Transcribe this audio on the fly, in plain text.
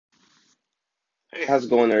Hey, how's it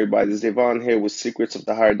going, everybody? This is Devon here with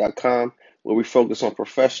secretsofthehire.com, where we focus on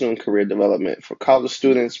professional and career development for college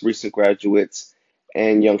students, recent graduates,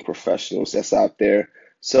 and young professionals that's out there.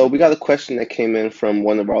 So, we got a question that came in from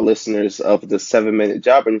one of our listeners of the 7 Minute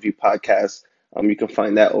Job Interview podcast. You can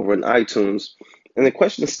find that over on iTunes. And the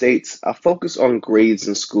question states, I focus on grades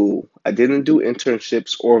in school. I didn't do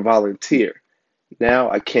internships or volunteer.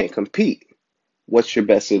 Now I can't compete. What's your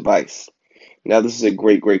best advice? Now, this is a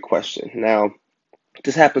great question. Now,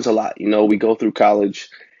 this happens a lot. We go through college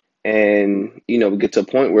and we get to a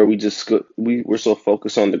point where we're so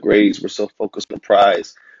focused on the grades, we're so focused on the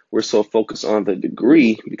prize, we're so focused on the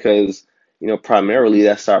degree because primarily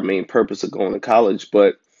that's our main purpose of going to college.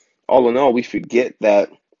 But all in all, we forget that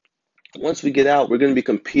once we get out, we're going to be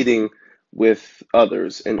competing with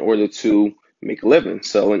others in order to make a living.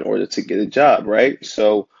 So in order to get a job, right?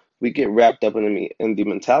 So we get wrapped up in the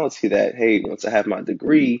mentality that, hey, once I have my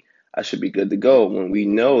degree, I should be good to go. When we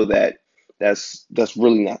know that that's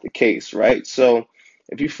really not the case, right? So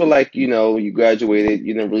if you feel like you graduated,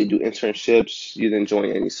 you didn't really do internships, you didn't join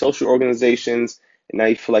any social organizations, and now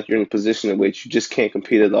you feel like you're in a position in which you just can't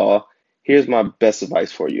compete at all, here's my best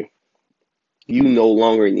advice for you. You no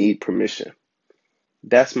longer need permission.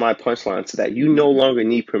 That's my punchline to that. You no longer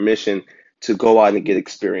need permission to go out and get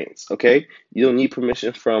experience. Okay? You don't need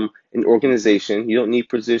permission from an organization. You don't need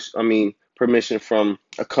permission from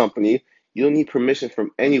a company. You don't need permission from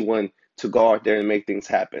anyone to go out there and make things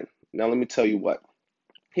happen. Now let me tell you what.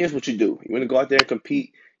 Here's what you do. You want to go out there and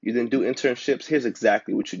compete. You didn't do internships. Here's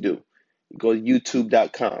exactly what you do. You go to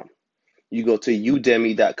youtube.com. You go to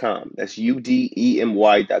udemy.com. That's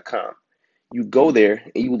udemy.com. You go there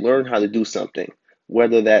and you learn how to do something,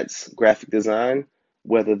 whether that's graphic design,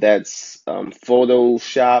 whether that's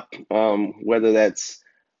Photoshop, whether that's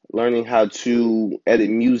learning how to edit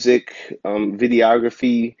music,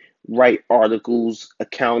 videography, write articles,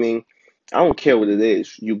 accounting. I don't care what it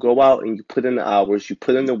is. You go out and you put in the hours, you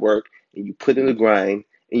put in the work, and you put in the grind,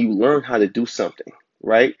 and you learn how to do something,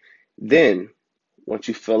 right? Then, once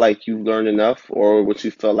you feel like you've learned enough, or once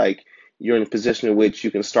you feel like you're in a position in which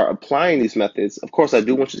you can start applying these methods. Of course, I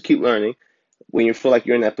do want you to keep learning. When you feel like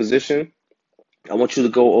you're in that position, I want you to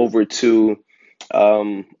go over to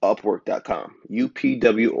upwork.com,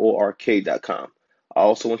 upwork.com. I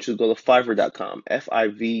also want you to go to fiverr.com,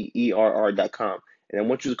 fiverr.com, and I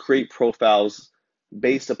want you to create profiles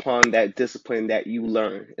based upon that discipline that you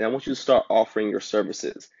learn. And I want you to start offering your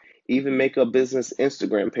services. Even make a business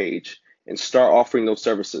Instagram page and start offering those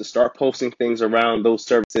services. Start posting things around those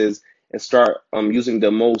services and start using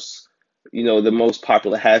the most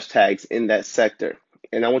popular hashtags in that sector.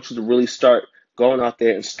 And I want you to really start going out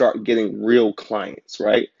there and start getting real clients,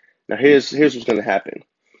 right? Now here's what's going to happen.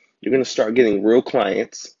 You're going to start getting real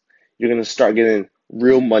clients. You're going to start getting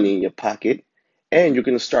real money in your pocket, and you're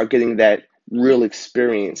going to start getting that real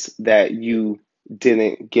experience that you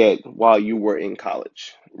didn't get while you were in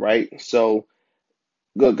college, right? So,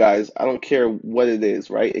 good guys, I don't care what it is,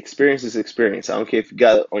 right? Experience is experience. I don't care if you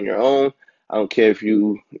got it on your own. I don't care if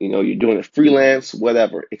you're doing it freelance,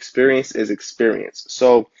 whatever. Experience is experience.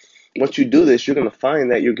 So, once you do this, you're going to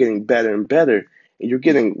find that you're getting better and better, and you're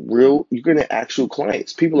getting actual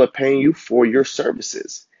clients. People are paying you for your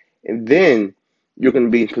services. And then you're going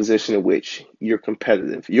to be in a position in which you're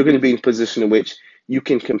competitive. You're going to be in a position in which you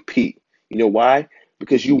can compete. You know why?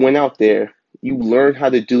 Because you went out there, you learned how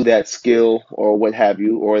to do that skill or what have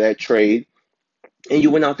you, or that trade, and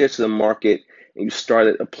you went out there to the market and you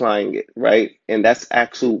started applying it, right? And that's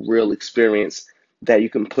actual real experience that you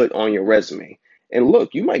can put on your resume. And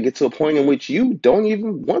look, you might get to a point in which you don't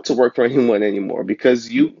even want to work for anyone anymore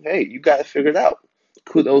because you got it figured out.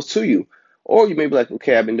 Kudos to you. Or you may be like,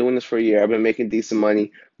 okay, I've been doing this for a year, I've been making decent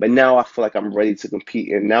money, but now I feel like I'm ready to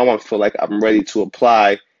compete, and now I feel like I'm ready to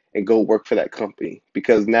apply and go work for that company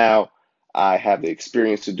because now I have the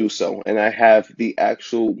experience to do so, and I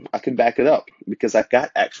can back it up because I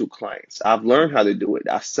got actual clients. I've learned how to do it.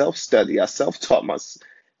 I self-study, I self-taught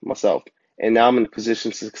myself, and now I'm in a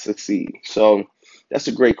position to succeed. So that's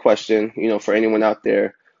a great question, for anyone out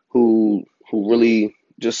there who really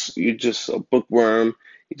you're just a bookworm.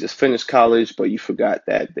 You just finished college, but you forgot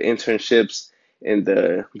that the internships and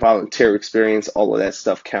the volunteer experience, all of that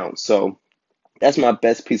stuff counts. So that's my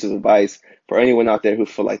best piece of advice for anyone out there who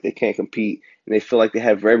feel like they can't compete and they feel like they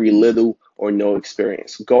have very little or no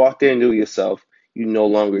experience. Go out there and do it yourself. You no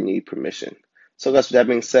longer need permission. So that's with that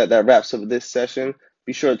being said, that wraps up this session.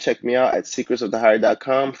 Be sure to check me out at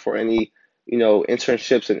secretsofthehire.com for any,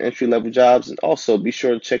 internships and entry level jobs. And also be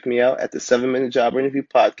sure to check me out at the 7 Minute Job Interview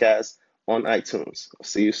podcast on iTunes. I'll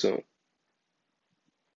see you soon.